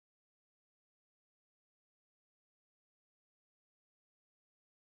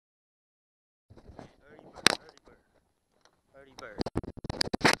bird.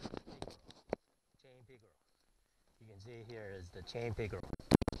 Chain pickerel. You can see here is the chain pickerel.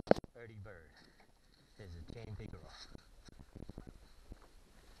 Early bird. There's a chain pickerel.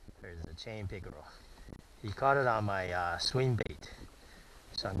 There's a chain pickerel. He caught it on my swing bait,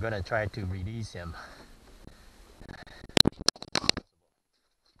 so I'm gonna try to release him.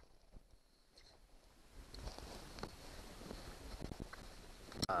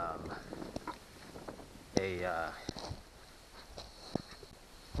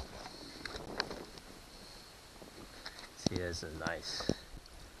 See, there's a nice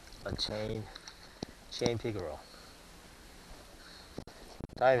chain pickerel.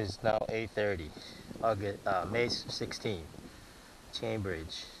 Time is now 8:30, May 16.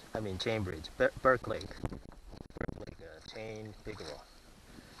 Burke Lake. Chain pickerel.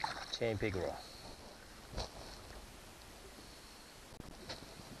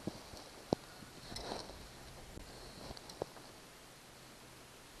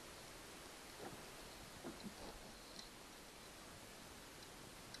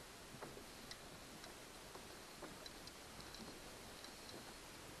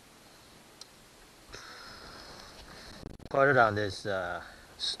 Caught it on this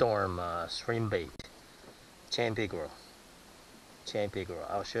STORM swim bait. Chain pickerel.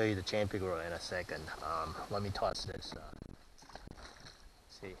 I'll show you the chain pickerel in a second. Let me toss this.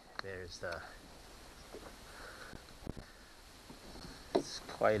 See, there's the. It's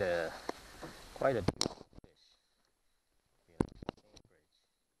quite a beautiful fish.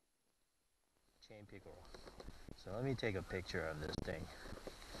 Chain pickerel. So let me take a picture of this thing.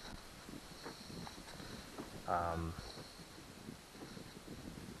 Let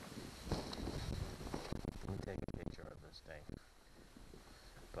me take a picture of this thing.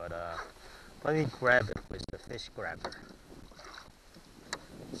 But let me grab it with the fish grabber.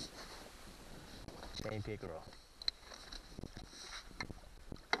 Chain pickerel.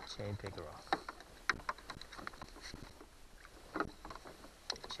 Chain pickerel.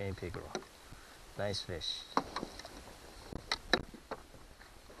 Chain pickerel. Nice fish.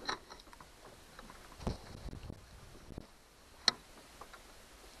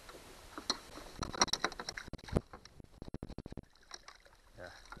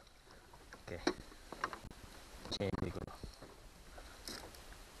 Okay. Chain pickerel.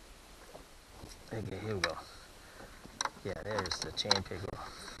 Okay, here we go. Yeah, there's the chain pickerel.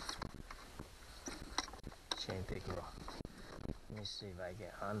 Chain pickerel. Let me see if I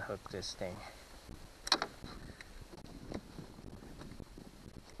can unhook this thing.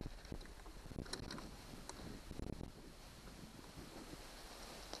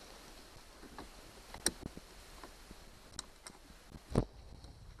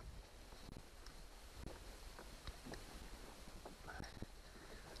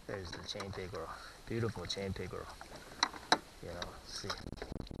 There's the chain pickerel. Beautiful chain pickerel. You know, see.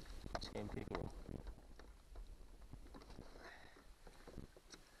 Chain pickerel.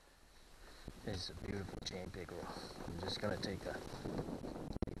 This is a beautiful chain pickerel. I'm just gonna take a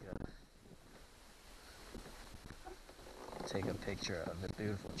picture of the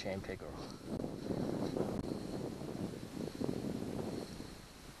beautiful chain pickerel.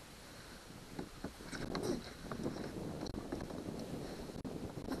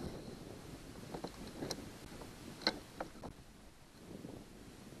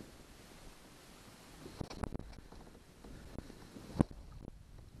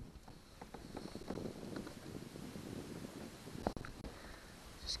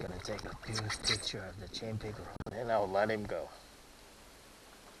 Just gonna take a beautiful picture of the chain pickerel, and I'll let him go.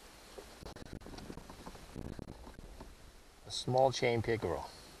 A small chain pickerel.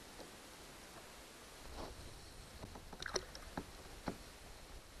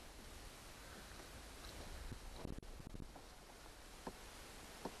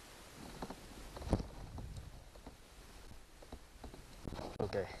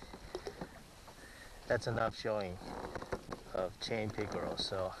 Okay, that's enough showing of chain pickerel.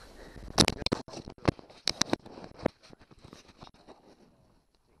 So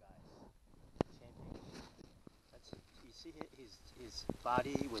you see his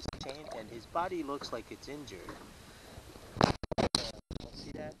body was chained, and his body looks like it's injured.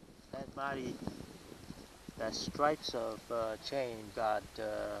 See that? That body, that stripes of chain got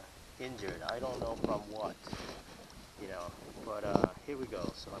injured. I don't know from what, you know. But here we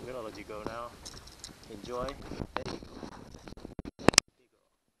go. So I'm gonna let you go now. Enjoy. There you go.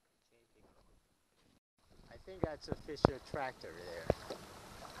 I think that's a Fisher tractor there.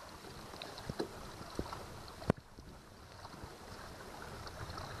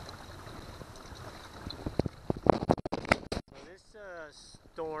 So this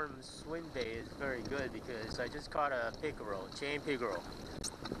STORM Swim Day is very good because I just caught a pickerel, chain pickerel,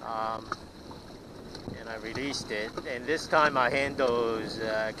 and I released it. And this time my handles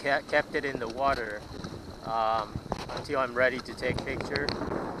kept it in the water until I'm ready to take picture.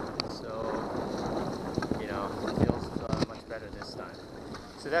 So you know, it feels much better this time.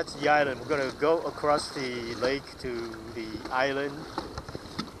 So that's the island. We're gonna go across the lake to the island.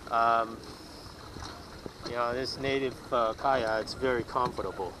 You know, this native kayak, it's very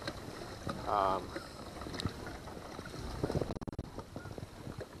comfortable.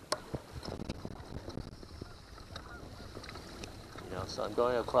 You know, so I'm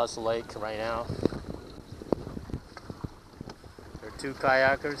going across the lake right now. There are two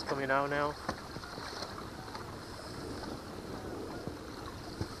kayakers coming out now.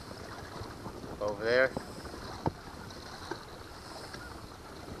 Over there.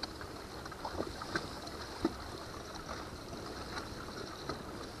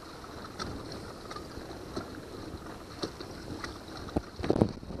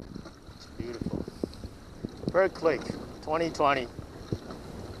 Beautiful. Burke Lake, 2020.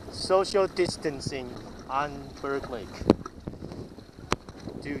 Social distancing on Burke Lake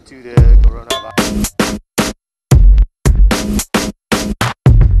due to the coronavirus.